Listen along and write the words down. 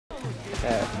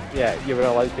yeah, you were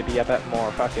allowed to be a bit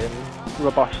more fucking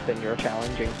robust in your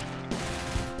challenging.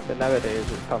 But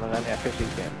nowadays it's turning into a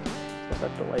pussy's game.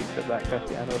 With the likes of that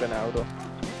Cristiano Ronaldo.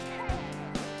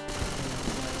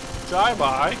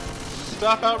 Die-bye!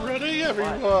 Stop outrunning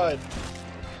everyone!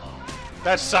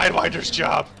 That's Sidewinder's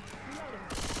job!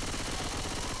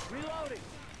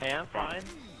 Hey, I'm fine.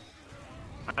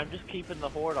 I'm just keeping the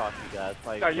horde off you guys.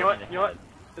 Yeah, you know what? You know what?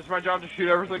 It's my job to shoot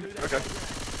everything. Okay.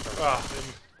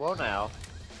 Well now.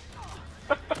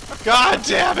 God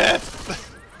damn it!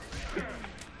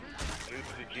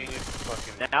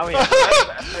 Now we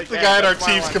have The guy in our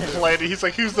team's complaining. He's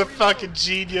like, who's the fucking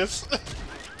genius?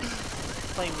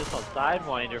 playing this on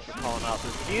Sidewinder for calling out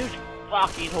this huge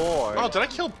fucking horde. Oh, did I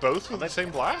kill both with the same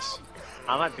blast?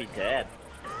 I might be dead.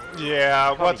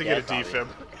 Yeah, we'll have to get a defib.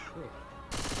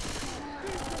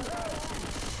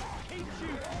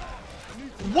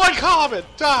 One comment!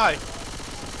 Die!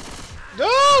 No!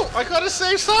 I gotta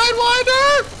save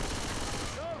Sidewinder!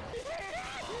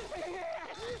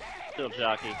 Still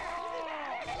jockey.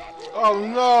 Oh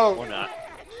no! Or not.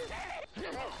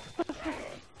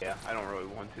 Yeah, I don't really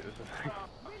want to.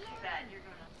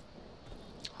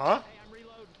 Huh?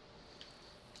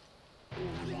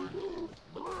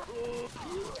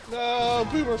 No,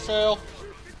 boomer fail.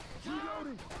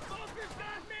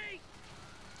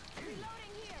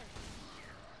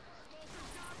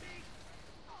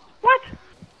 What?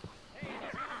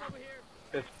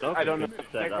 I don't know.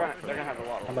 They're gonna have a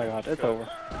lot. Oh my god, it's over.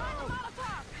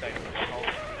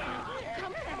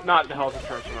 Not the health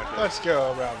insurance so much. Let's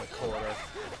go around the corner.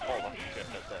 Oh shit,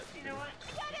 that's it.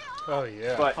 Oh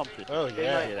yeah. But oh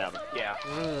yeah. yeah.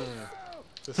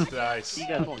 This is nice. You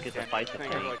guys won't get to fight the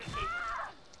tank.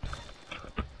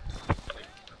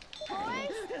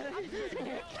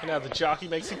 And now the jockey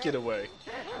makes a getaway.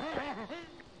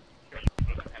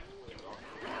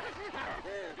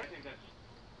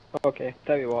 Okay,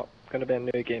 tell you what, it's gonna be a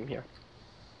new game here.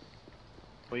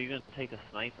 Well, you're gonna take a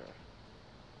sniper.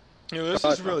 You know, this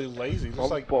is really lazy.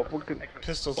 There's like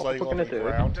pistols laying on the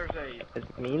ground.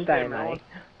 It's me and Diane and I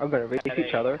are gonna race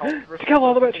each other to kill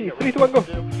all the witches. 3, 2, 1, go!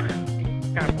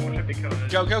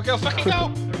 Go, go, go, fucking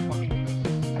go!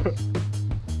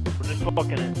 We're just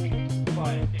fucking it.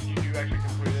 But if you do actually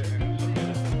complete it and submit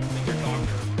it, then your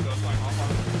doctor will sign off on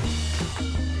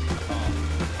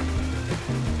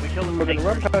it. We killed him. We're gonna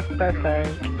run past that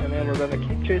tank, and then we're gonna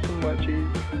keep chasing witches.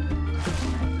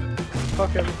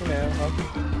 Fuck everything else.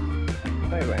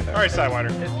 Alright,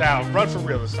 Sidewinder. Now, run for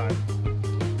real this time.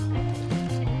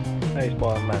 Nice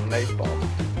bomb, man. Nice bomb.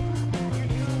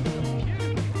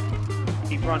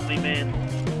 Keep running me, man.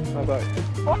 How about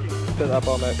put that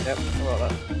bomb out? Yep, how about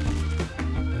that?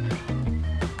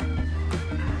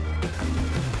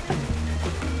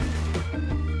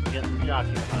 Get some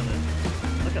jockey behind it.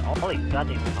 Look at all these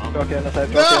goddamn bombs. Jockey on the side,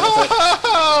 jockey on the side.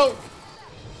 No!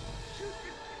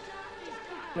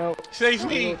 No. Save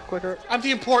me! Quicker. I'm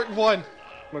the important one!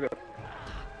 We're good.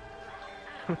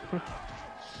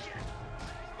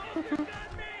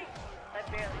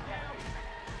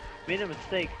 Made a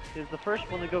mistake. He was the first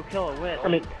one to go kill a witch. I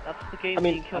mean, that's the game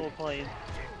me and Kill were playing.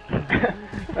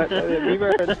 we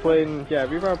were playing, yeah,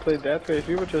 we weren't playing Death Race.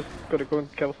 We were just gonna go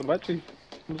and kill some witches.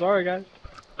 I'm sorry, guys.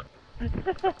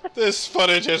 This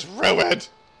footage is ruined!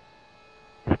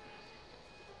 Up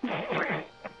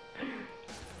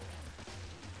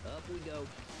we go.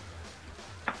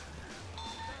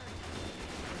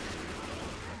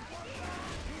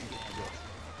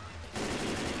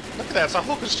 Look at that, it's a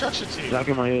whole construction team!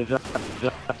 Jockey my head,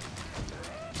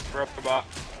 Robot.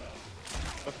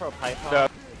 Look for a pipe bomb. No.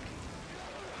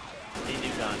 Need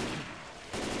new gun.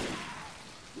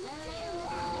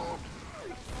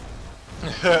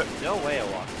 No way I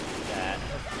walked through that.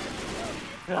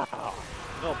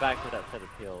 Go back to that set of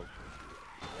kills.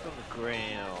 On the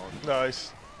ground.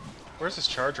 Nice. Where's this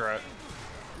charger at?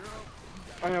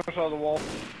 I never saw the wall.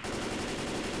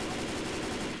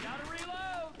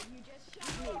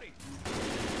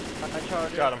 I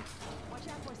charged. Got him.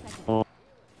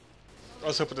 I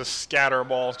was hoping to scatter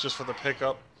them all just for the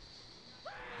pickup.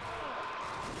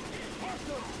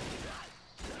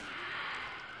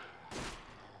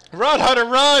 Run, Hunter,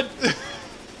 run!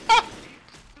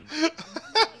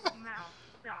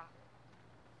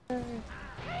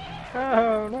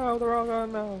 Oh no, they're all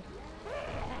gone now.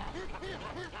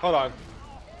 Hold on.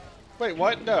 Wait,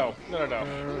 what? No. No, no, no.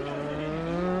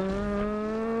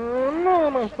 No,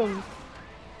 no, son.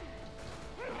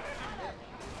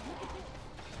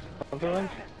 Okay.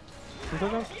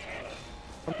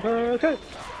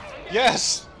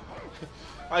 Yes!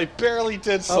 I barely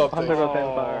did something. Hunter goes in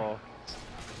fire.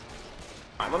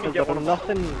 Let me Is get there one.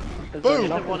 nothing? Is Boom.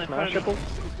 there nothing smashable?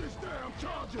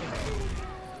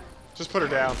 Just put her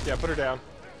down. Yeah, put her down.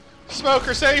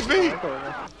 Smoker, save me!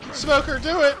 Smoker,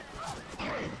 do it!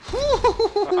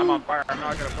 I'm on fire. I'm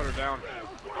not gonna put her down.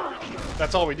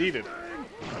 That's all we needed.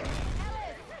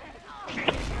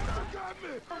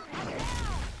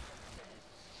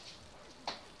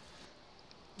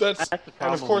 That's the and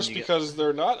problem of course, when you because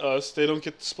they're not us, they don't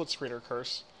get the split screen or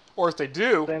curse. Or if they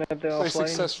do, Then they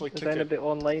successfully kick then a it. bit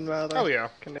online rather. Oh yeah.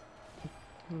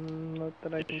 Not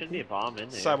that I There can should be see. a bomb in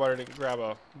there. Sidewinder didn't grab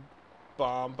a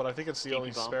bomb, but I think it's the Sneaky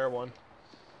only bomb. spare one.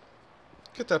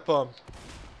 Get that bomb.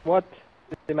 What?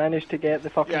 They managed to get the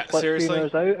fucking Yeah, split seriously?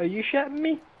 screeners out? Are you shitting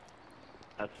me?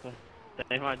 That's what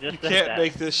they might just You said can't that.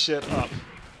 make this shit up.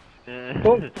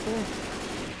 Don't.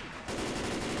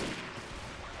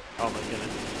 Oh my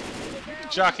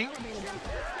goodness. Jockey.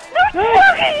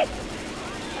 No!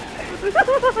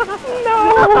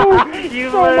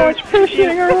 You So lose. much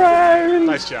pushing around!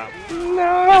 Nice job.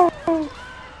 No!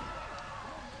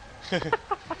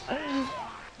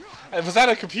 And was that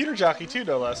a computer jockey too,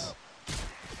 no less?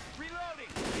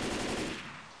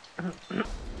 You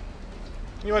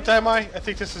know what time I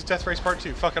think this is Death Race Part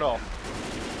 2. Fuck it all.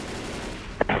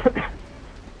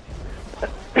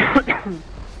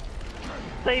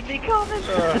 Save me, Common!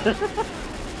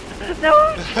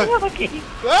 No, Jockey!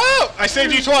 Oh! I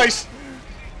saved you twice!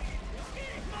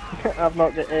 I've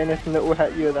not got anything that will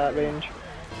hit you at that range.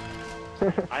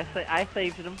 I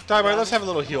saved him. Time let's have a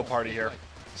little heal party here.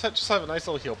 Let's just have a nice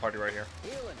little heal party right here.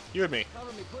 You and me.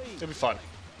 It'll be fun.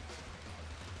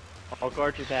 I'll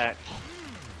guard your back.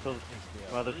 So,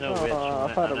 well, there's no witch.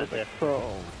 I thought it was a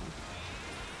pro.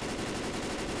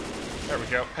 There we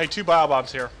go. Hey, 2 bio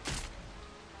bombs here.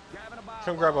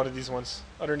 Come grab one of these ones.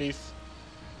 Underneath.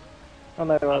 I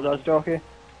know what that's jockey.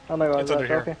 I know what It's that's under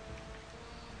here. jockey.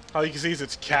 All you can see is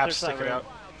its cap There's that sticking ring. out.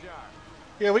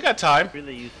 Yeah, we got time.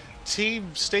 Really use.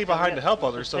 Team stay behind to help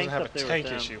others doesn't Tanks have a up there with tank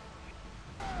them. issue.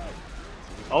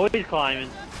 Oh, he's climbing.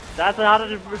 That's not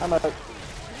a. I'm out.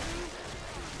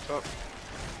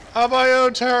 On my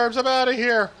own terms, I'm out of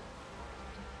here.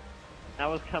 I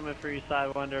was coming for you,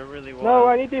 Sidewinder. Really was. No,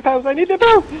 I need the pounds, I need the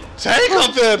pounds! Take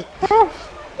them then!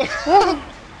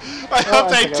 I hope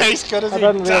they forgot. taste good as I he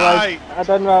didn't die. realise. I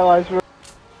didn't realise we were.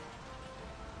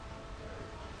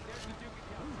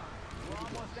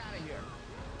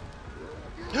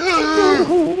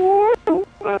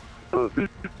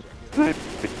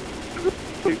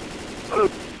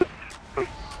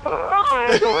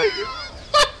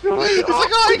 It's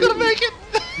like, oh, you gonna make it?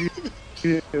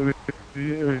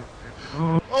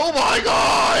 Oh my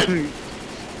god! He's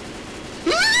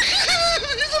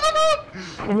in the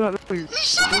moon!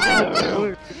 Shut up!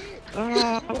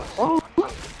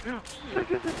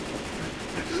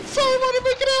 Someone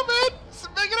make it out, man!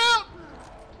 Make it out!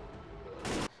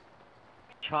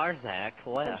 Charizard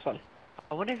left.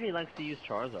 I wonder if he likes to use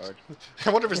Charizard. I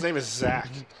wonder if his name is Zach.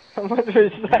 I wonder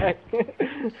if that.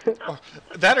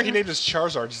 That or he named his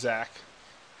Charizard Zach.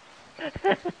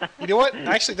 You know what?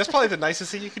 Actually, that's probably the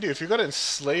nicest thing you can do. If you're going to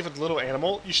enslave a little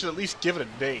animal, you should at least give it a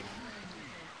name.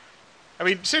 I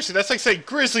mean, seriously, that's like saying,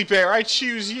 Grizzly Bear, I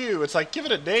choose you. It's like, give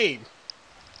it a name.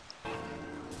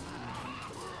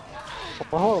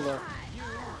 Hold on.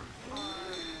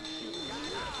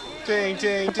 Ding,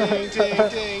 ding, ding, ding,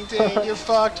 ding, ding. You're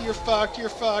fucked, you're fucked, you're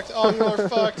fucked. All you are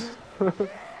fucked.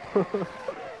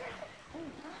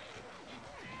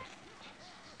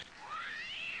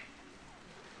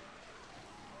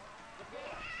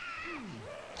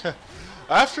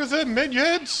 After the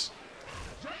minions!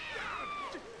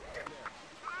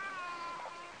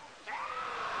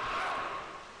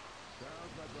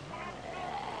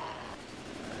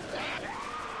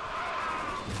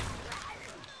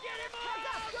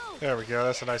 There we go,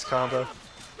 that's a nice combo.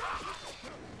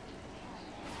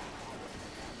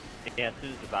 Yeah, as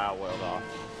soon as the bio welled off.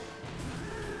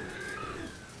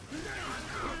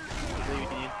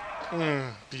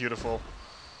 Beautiful.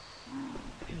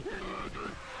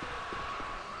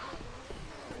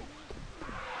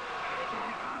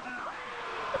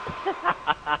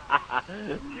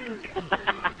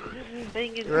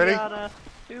 You ready?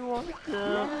 Who wants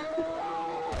to?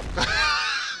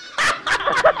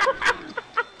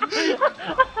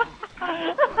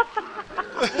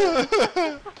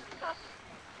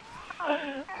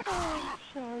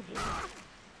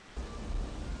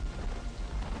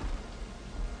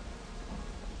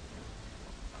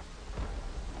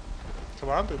 Come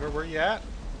on, Boomer, where you at?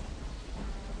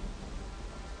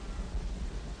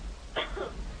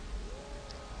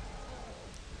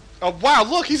 Oh wow,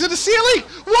 look, he's in the ceiling!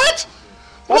 What?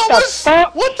 What the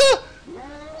fuck? What the?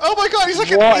 Oh my god, he's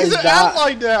like What he's is an that?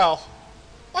 outline now!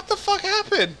 What the fuck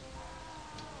happened?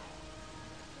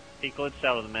 He glitched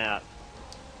out of the map.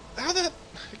 How the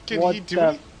can What he do the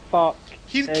it? fuck?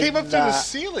 He is came up through that? the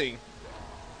ceiling.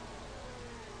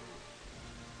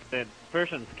 The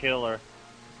person's killer.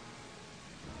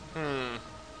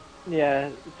 Yeah,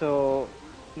 so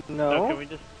no. So can we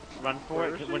just run for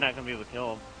it? 'Cause we're not gonna be able to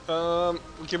kill him.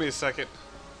 Give me a second.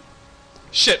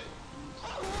 Shit.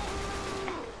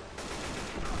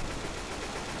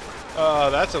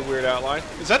 That's a weird outline.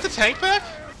 Is that the tank back?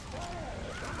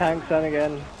 Tank's in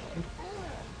again.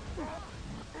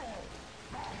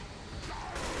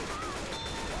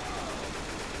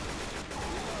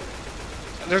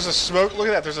 There's a smoke. Look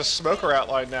at that. There's a smoker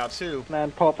outline now too.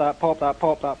 Man, pop that, pop that,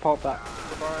 pop that, pop that.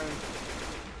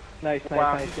 Nice, nice,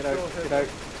 Wow, nice. he's Get out, still get out.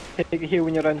 Take a heal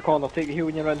when you're around the corner. Take a heal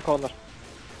when you're around the corner.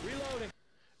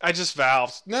 I just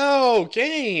valved. No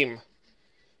game.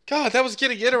 God, that was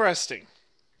getting interesting.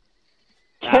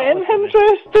 Getting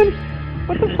interesting.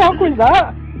 What the fuck was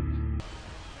that?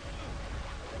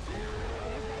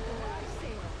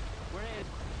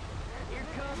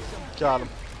 Got him.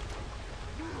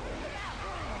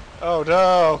 Oh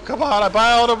no! Come on, I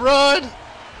bowed him, run!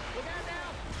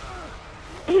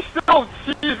 He still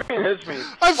sees me and hits me.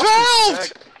 I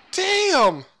valved!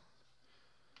 Damn!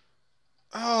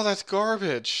 Oh, that's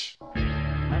garbage. That's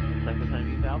the second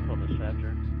time you've output this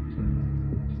chapter.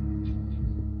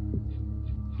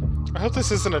 I hope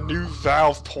this isn't a new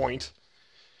valve point.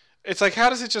 It's like,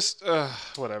 how does it just...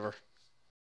 whatever.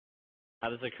 How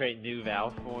does it create new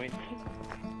valve points?